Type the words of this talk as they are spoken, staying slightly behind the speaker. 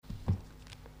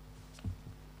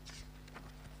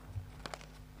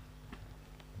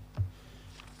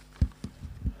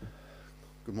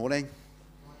Good morning.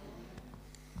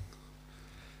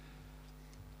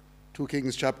 2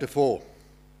 Kings chapter 4. Do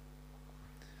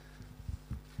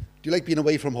you like being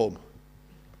away from home?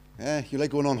 Yeah, you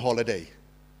like going on holiday?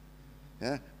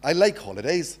 Yeah, I like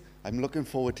holidays. I'm looking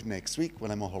forward to next week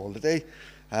when I'm on holiday.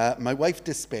 My wife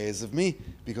despairs of me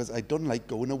because I don't like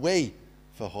going away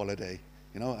for holiday.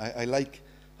 You know, I like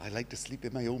to sleep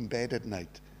in my own bed at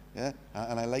night. Yeah,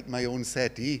 and I like my own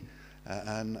settee.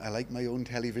 And I like my own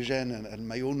television and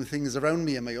my own things around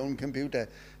me and my own computer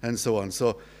and so on.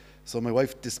 So my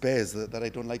wife despairs that I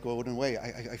don't like going away.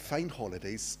 I find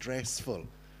holidays stressful,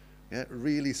 yeah,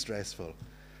 really stressful.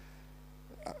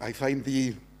 I find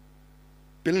the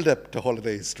build-up to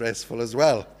holidays stressful as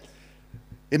well.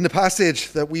 In the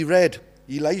passage that we read,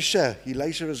 Elisha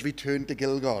has returned to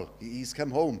Gilgal. He's come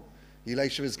home.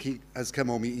 Elisha has come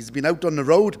home. He's been out on the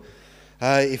road.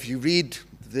 If you read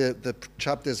the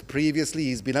chapters previously,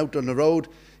 he's been out on the road.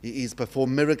 He's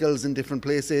performed miracles in different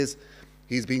places.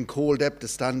 He's been called up to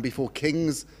stand before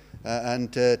kings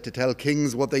and to tell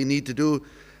kings what they need to do.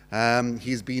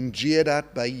 He's been jeered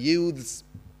at by youths.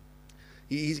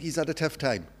 He's had a tough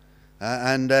time.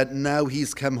 And now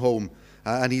he's come home.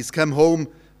 And he's come home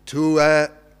to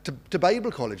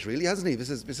Bible college, really, hasn't he? This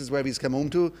is where he's come home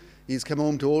to. He's come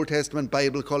home to Old Testament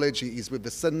Bible College. He's with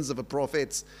the sons of the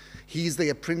prophets. He's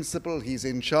their principal. He's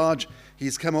in charge.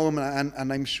 He's come home, and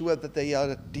I'm sure that they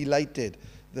are delighted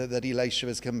that Elisha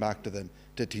has come back to them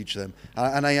to teach them.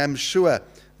 And I am sure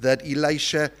that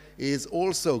Elisha is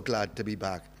also glad to be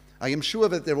back. I am sure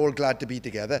that they're all glad to be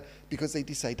together because they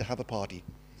decide to have a party.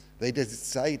 They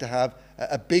decide to have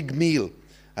a big meal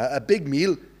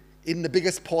in the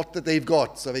biggest pot that they've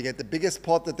got. So they get the biggest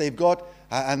pot that they've got,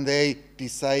 and they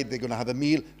decide they're going to have a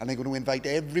meal, and they're going to invite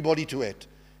everybody to it.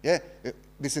 Yeah,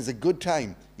 this is a good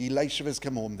time. Elisha has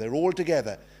come home. They're all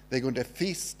together. They're going to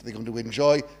feast. They're going to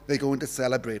enjoy. They're going to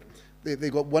celebrate.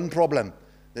 They've got one problem.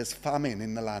 There's famine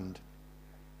in the land.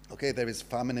 Okay, there is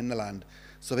famine in the land.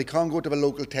 So they can't go to the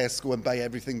local Tesco and buy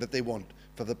everything that they want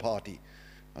for the party.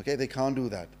 Okay, they can't do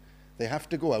that. They have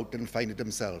to go out and find it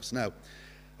themselves. Now,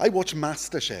 I watch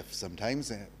MasterChef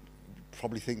sometimes.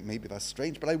 Probably think maybe that's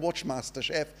strange, but I watch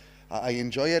MasterChef. I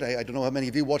enjoy it. I don't know how many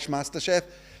of you watch MasterChef.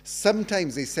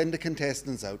 Sometimes they send the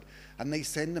contestants out, and they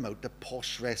send them out to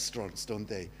posh restaurants, don't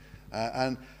they?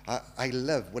 And I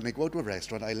love, when I go to a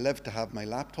restaurant, I love to have my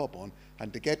laptop on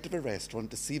and to get to the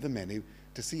restaurant, to see the menu,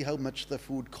 to see how much the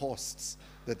food costs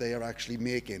that they are actually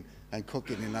making and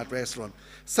cooking in that restaurant.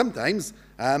 Sometimes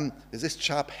there's this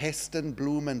chap, Heston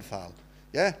Blumenthal.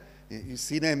 Yeah? You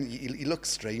see him, he looks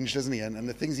strange, doesn't he? And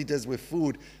the things he does with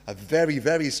food are very,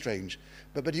 very strange.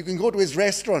 But you can go to his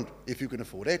restaurant, if you can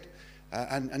afford it,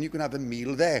 and you can have a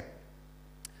meal there.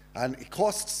 And it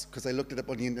costs, because I looked it up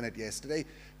on the internet yesterday,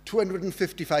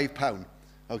 £255,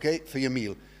 okay, for your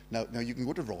meal. Now you can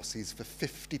go to Rossi's for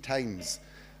 50 times,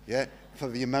 yeah, for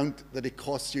the amount that it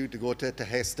costs you to go to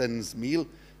Heston's meal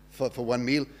for one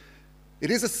meal.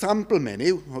 It is a sample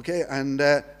menu, okay, and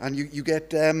you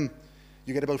get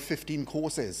about 15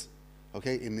 courses,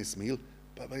 okay, in this meal,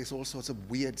 but it's all sorts of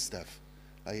weird stuff.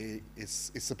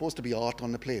 It's supposed to be art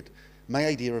on the plate. My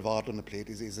idea of art on the plate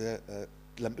is a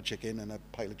lump of chicken and a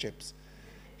pile of chips.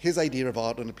 His idea of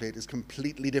art on the plate is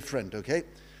completely different, okay?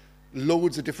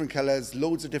 Loads of different colors,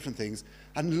 loads of different things,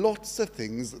 and lots of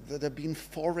things that have been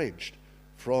foraged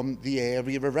from the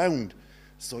area around.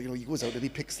 So, you know, he goes out and he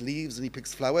picks leaves and he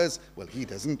picks flowers. Well, he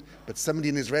doesn't, but somebody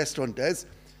in his restaurant does.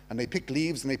 And they pick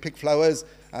leaves and they pick flowers,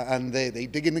 and they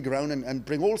dig in the ground and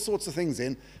bring all sorts of things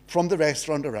in from the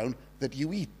restaurant around that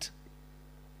you eat.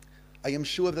 I am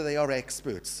sure that they are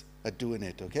experts at doing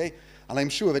it, okay? And I'm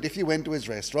sure that if you went to his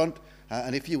restaurant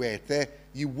and if you ate there,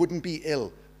 you wouldn't be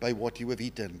ill by what you have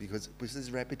eaten, because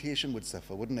his reputation would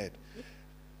suffer, wouldn't it?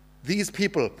 These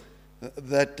people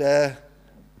that are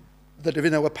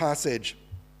in our passage,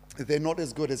 they're not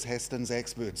as good as Heston's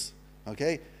experts,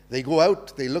 okay? They go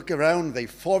out, they look around, they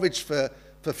forage for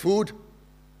food,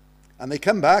 and they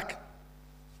come back,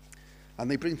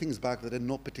 and they bring things back that are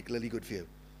not particularly good for you,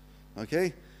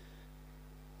 okay?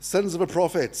 Sons of the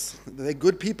prophets, they're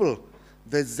good people.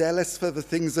 They're zealous for the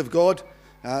things of God.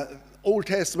 Old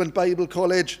Testament Bible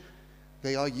College,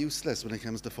 they are useless when it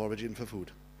comes to foraging for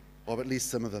food, or at least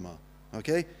some of them are,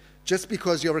 okay? Just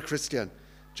because you're a Christian,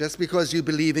 just because you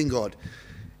believe in God,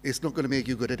 it's not going to make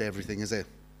you good at everything, is it?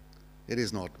 It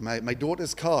is not. My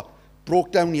daughter's car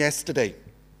broke down yesterday,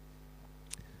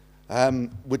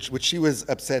 which she was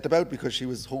upset about because she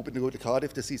was hoping to go to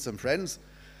Cardiff to see some friends.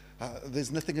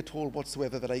 There's nothing at all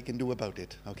whatsoever that I can do about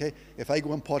it, okay? If I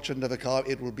go and potch under the car,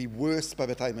 it will be worse by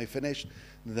the time I finish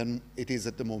than it is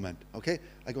at the moment, okay?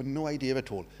 I got no idea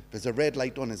at all. There's a red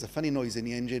light on, there's a funny noise in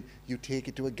the engine, you take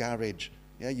it to a garage.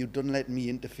 Yeah, you don't let me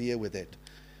interfere with it.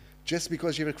 Just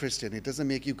because you're a Christian, it doesn't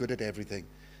make you good at everything.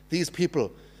 These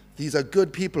people, these are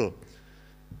good people,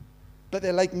 but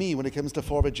they're like me when it comes to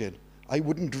foraging. I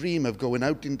wouldn't dream of going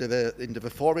out into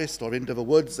the forest or into the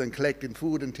woods and collecting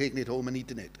food and taking it home and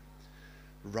eating it.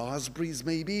 Raspberries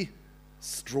maybe,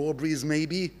 strawberries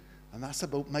maybe, and that's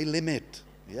about my limit,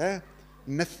 yeah?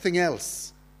 Nothing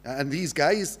else. And these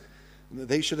guys,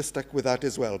 they should have stuck with that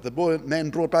as well. The men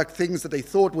brought back things that they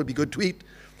thought would be good to eat,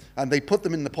 and they put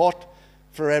them in the pot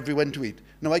for everyone to eat.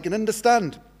 Now I can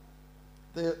understand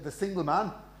the single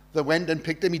man that went and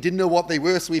picked them. He didn't know what they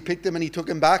were, so he picked them and he took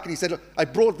them back and he said, "Look, I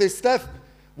brought this stuff.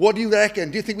 What do you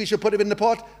reckon? Do you think we should put it in the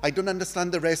pot?" I don't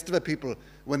understand the rest of the people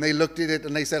when they looked at it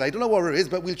and they said, "I don't know what it is,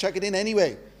 but we'll chuck it in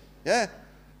anyway." Yeah?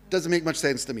 Doesn't make much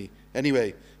sense to me.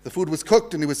 Anyway, the food was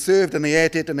cooked and it was served and they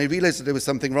ate it and they realized that there was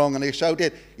something wrong and they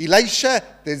shouted, "Elisha,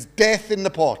 there's death in the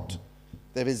pot.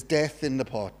 There is death in the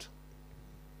pot."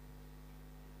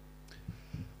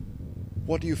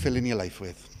 What do you fill in your life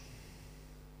with?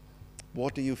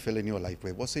 What do you fill in your life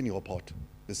with? What's in your pot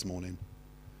this morning?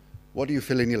 What do you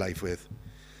fill in your life with?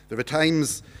 There are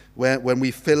times when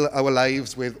we fill our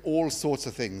lives with all sorts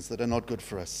of things that are not good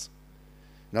for us.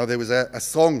 Now, there was a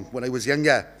song when I was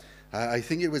younger. I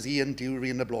think it was Ian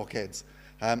Dury and the Blockheads.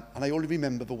 And I only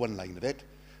remember the one line of it: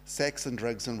 sex and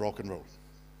drugs and rock and roll.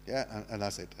 Yeah, and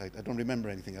that's it. I don't remember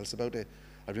anything else about it.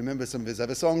 I remember some of his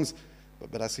other songs,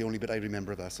 but that's the only bit I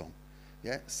remember of that song.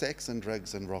 Yeah, sex and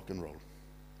drugs and rock and roll.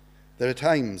 There are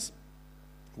times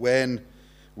when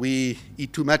we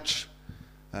eat too much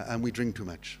and we drink too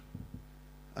much,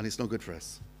 and it's not good for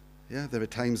us. Yeah, there are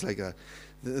times like that.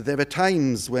 There are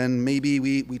times when maybe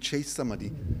we chase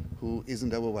somebody who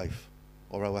isn't our wife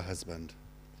or our husband.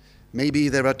 Maybe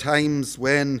there are times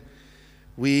when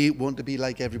we want to be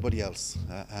like everybody else,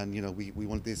 and we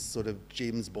want this sort of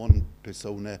James Bond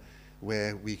persona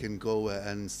where we can go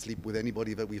and sleep with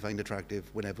anybody that we find attractive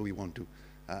whenever we want to.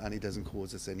 And it doesn't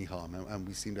cause us any harm, and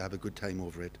we seem to have a good time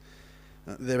over it.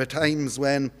 There are times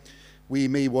when we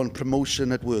may want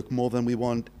promotion at work more than we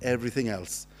want everything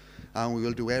else, and we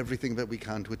will do everything that we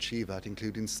can to achieve that,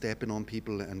 including stepping on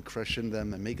people and crushing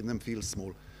them and making them feel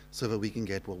small so that we can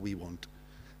get what we want.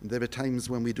 And there are times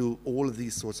when we do all of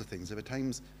these sorts of things. There are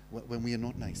times when we are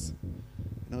not nice.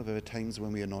 There are times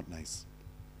when we are not nice.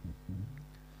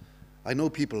 I know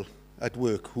people at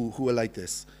work who are like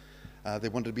this. They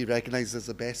want to be recognized as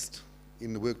the best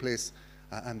in the workplace,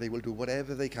 and they will do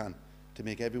whatever they can to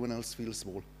make everyone else feel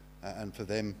small, and for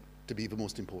them to be the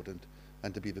most important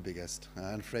and to be the biggest,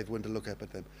 and for everyone to look up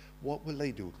at them. What will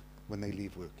they do when they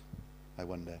leave work, I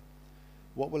wonder?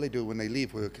 What will they do when they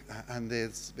leave work and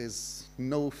there's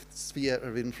no sphere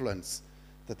of influence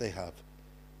that they have,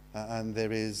 and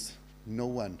there is no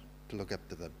one to look up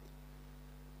to them,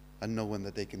 and no one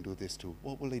that they can do this to?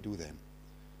 What will they do then?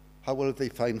 How will they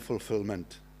find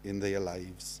fulfillment in their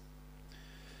lives?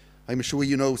 I'm sure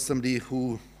you know somebody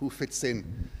who fits in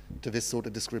to this sort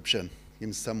of description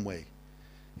in some way.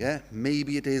 Yeah,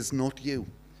 maybe it is not you.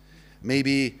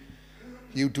 Maybe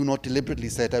you do not deliberately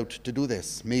set out to do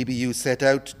this. Maybe you set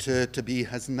out to be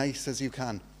as nice as you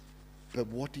can. But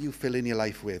what do you fill in your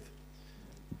life with?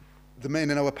 The men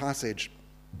in our passage,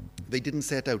 they didn't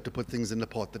set out to put things in the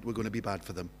pot that were going to be bad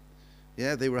for them.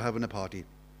 Yeah, they were having a party.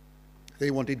 They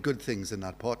wanted good things in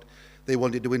that pot. They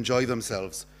wanted to enjoy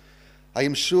themselves. I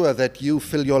am sure that you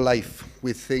fill your life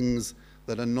with things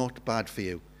that are not bad for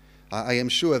you. I am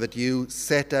sure that you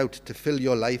set out to fill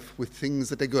your life with things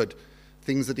that are good,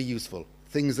 things that are useful,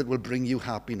 things that will bring you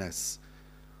happiness.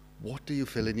 What do you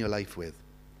fill in your life with?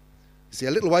 See,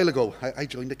 a little while ago, I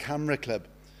joined a camera club.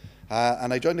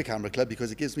 And I joined a camera club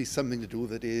because it gives me something to do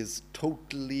that is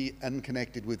totally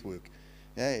unconnected with work.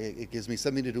 Yeah, it gives me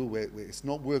something to do where it's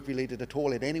not work-related at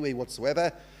all in any way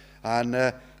whatsoever. And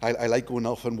I like going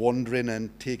off and wandering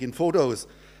and taking photos.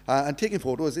 And taking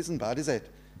photos isn't bad, is it?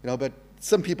 But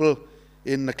some people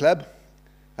in the club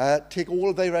take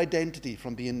all their identity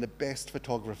from being the best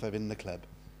photographer in the club.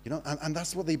 And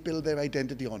that's what they build their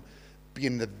identity on,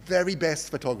 being the very best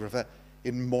photographer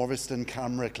in Morriston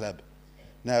Camera Club.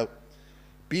 Now,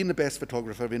 being the best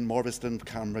photographer in Morriston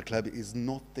Camera Club is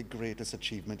not the greatest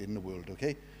achievement in the world,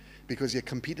 okay? Because you're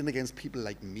competing against people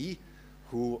like me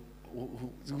who's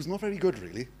not very good,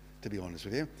 really, to be honest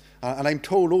with you. And I'm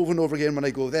told over and over again when I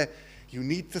go there, you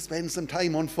need to spend some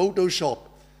time on Photoshop.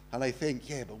 And I think,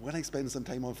 yeah, but when I spend some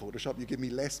time on Photoshop, you give me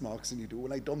less marks than you do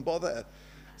when I don't bother.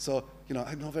 So,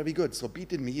 I'm not very good. So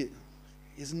beating me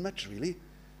isn't much, really.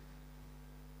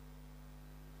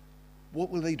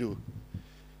 What will they do?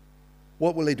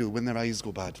 What will they do when their eyes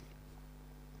go bad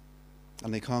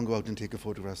and they can't go out and take the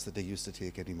photographs that they used to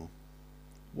take anymore?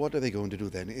 What are they going to do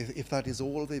then? If that is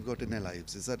all they've got in their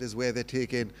lives, if that is where they're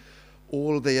taking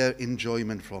all their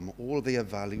enjoyment from, all their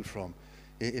value from,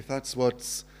 if that's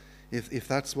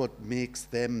what makes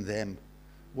them them,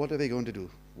 what are they going to do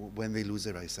when they lose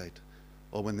their eyesight,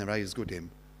 or when their eyes go dim,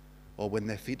 or when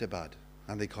their feet are bad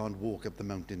and they can't walk up the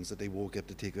mountains that they walk up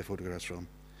to take their photographs from?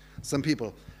 Some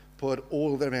people put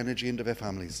all their energy into their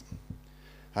families.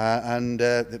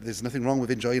 There's nothing wrong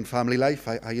with enjoying family life.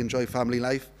 I enjoy family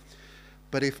life.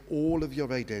 But if all of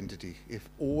your identity, if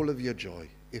all of your joy,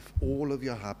 if all of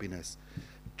your happiness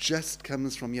just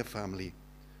comes from your family,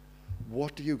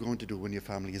 what are you going to do when your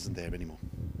family isn't there anymore?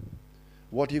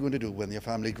 What are you going to do when your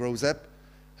family grows up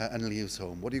and leaves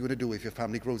home? What are you going to do if your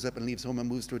family grows up and leaves home and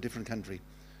moves to a different country?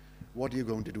 What are you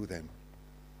going to do then?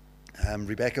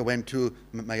 Rebecca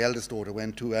my eldest daughter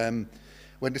went to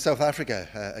South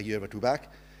Africa a year or two back,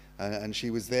 and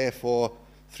she was there for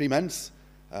 3 months,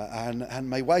 and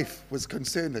my wife was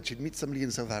concerned that she'd meet somebody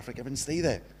in South Africa and stay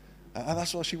there, and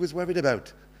that's what she was worried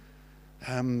about.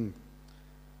 I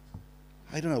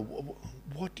don't know,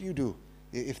 what do you do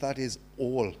if that is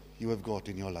all you have got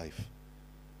in your life?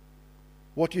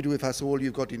 What do you do if that's all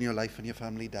you've got in your life and your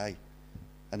family die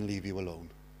and leave you alone?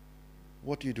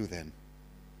 What do you do then?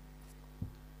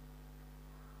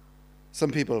 Some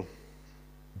people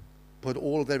put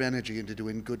all their energy into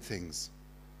doing good things,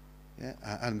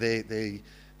 and they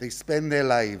spend their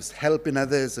lives helping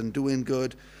others and doing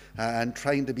good and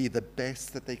trying to be the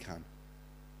best that they can.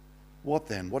 What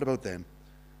then? What about then?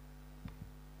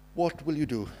 What will you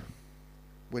do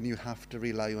when you have to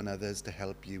rely on others to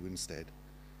help you instead?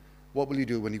 What will you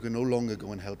do when you can no longer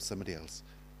go and help somebody else?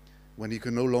 When you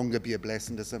can no longer be a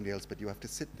blessing to somebody else, but you have to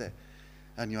sit there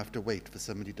and you have to wait for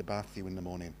somebody to bath you in the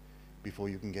morning before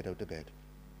you can get out of bed?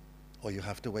 Or you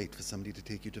have to wait for somebody to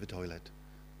take you to the toilet?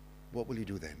 What will you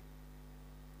do then?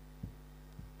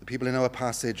 The people in our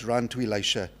passage ran to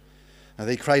Elisha, and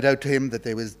they cried out to him that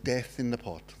there was death in the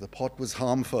pot. The pot was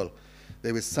harmful.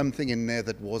 There was something in there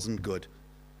that wasn't good.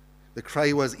 The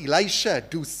cry was, Elisha,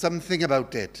 do something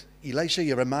about it. Elisha,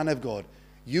 you're a man of God.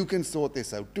 You can sort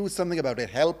this out. Do something about it.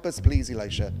 Help us, please,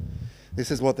 Elisha.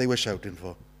 This is what they were shouting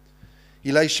for.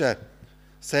 Elisha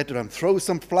said to them, throw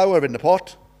some flour in the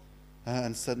pot,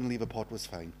 and suddenly the pot was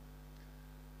fine.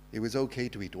 It was okay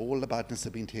to eat. All the badness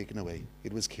had been taken away.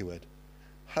 It was cured.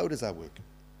 How does that work?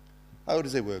 How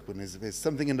does it work when there's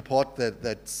something in the pot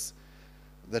that's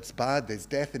bad, there's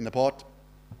death in the pot,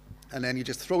 and then you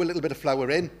just throw a little bit of flour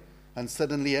in, and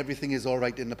suddenly everything is all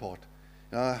right in the pot?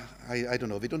 I don't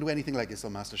know. They don't do anything like this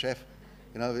on MasterChef.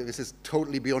 This is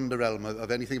totally beyond the realm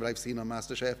of anything that I've seen on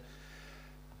MasterChef.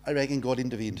 I reckon God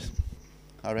intervened.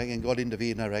 I reckon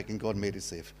God made it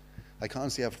safe. I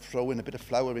can't see how throwing a bit of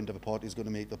flour into the pot is going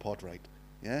to make the pot right.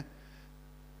 Yeah?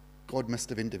 God must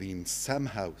have intervened.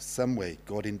 Somehow, some way,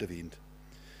 God intervened.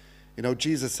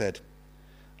 Jesus said,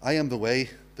 I am the way,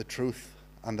 the truth,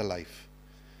 and the life.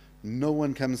 No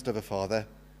one comes to the Father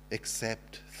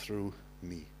except through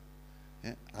me.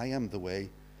 Yeah? I am the way.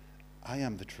 I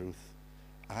am the truth.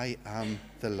 I am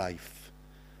the life.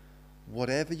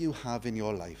 Whatever you have in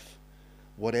your life,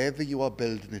 whatever you are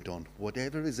building it on,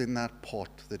 whatever is in that pot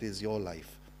that is your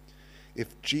life,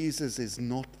 if Jesus is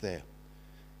not there,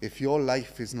 if your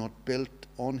life is not built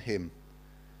on him,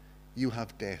 you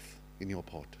have death in your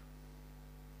pot.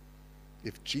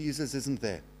 If Jesus isn't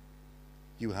there,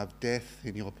 you have death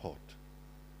in your pot.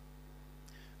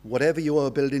 Whatever you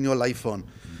are building your life on,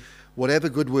 whatever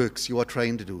good works you are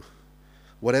trying to do,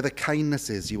 whatever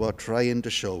kindnesses you are trying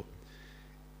to show,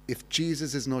 if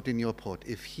Jesus is not in your pot,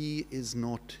 if he is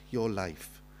not your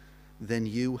life, then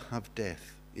you have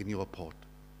death in your pot.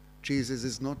 Jesus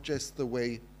is not just the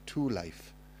way to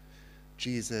life.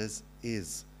 Jesus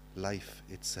is life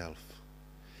itself.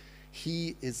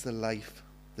 He is the life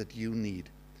that you need.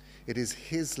 It is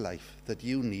his life that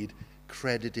you need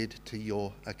credited to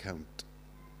your account,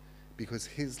 because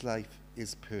his life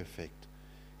is perfect.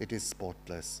 It is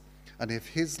spotless. And if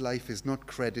his life is not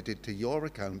credited to your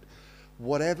account,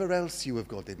 whatever else you have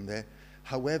got in there,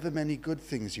 however many good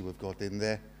things you have got in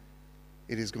there,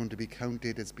 it is going to be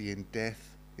counted as being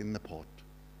death in the pot.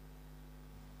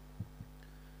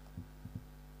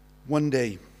 One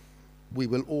day, we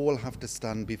will all have to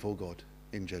stand before God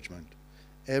in judgment.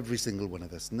 Every single one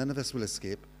of us. None of us will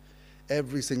escape.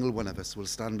 Every single one of us will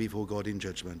stand before God in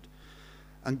judgment.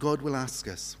 And God will ask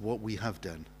us what we have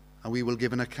done. And we will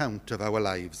give an account of our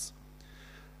lives.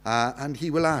 And he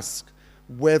will ask,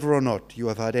 whether or not you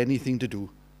have had anything to do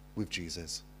with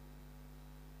Jesus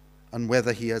and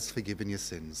whether he has forgiven your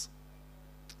sins.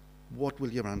 What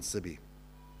will your answer be?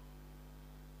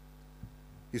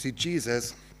 You see,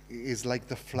 Jesus is like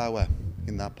the flower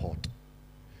in that pot.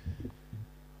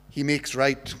 He makes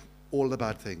right all the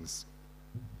bad things.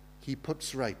 He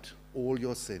puts right all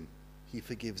your sin. He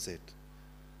forgives it.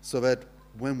 So that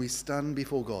when we stand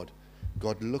before God,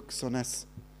 God looks on us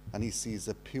and he sees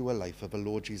the pure life of the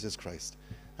Lord Jesus Christ,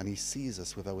 and he sees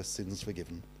us with our sins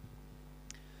forgiven.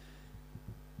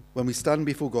 When we stand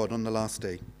before God on the last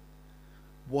day,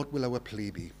 what will our plea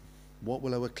be? What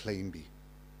will our claim be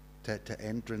to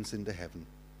entrance into heaven?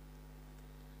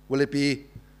 Will it be,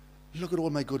 look at all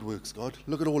my good works, God.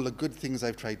 Look at all the good things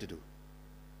I've tried to do.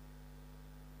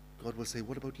 God will say,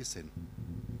 what about your sin?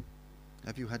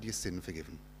 Have you had your sin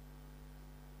forgiven?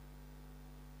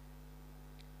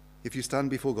 If you stand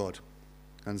before God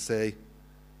and say,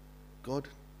 God,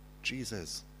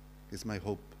 Jesus is my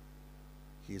hope.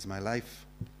 He is my life.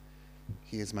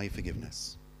 He is my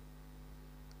forgiveness.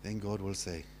 Then God will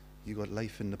say, you got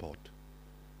life in the pot.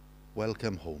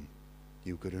 Welcome home,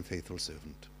 you good and faithful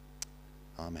servant.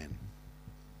 Amen.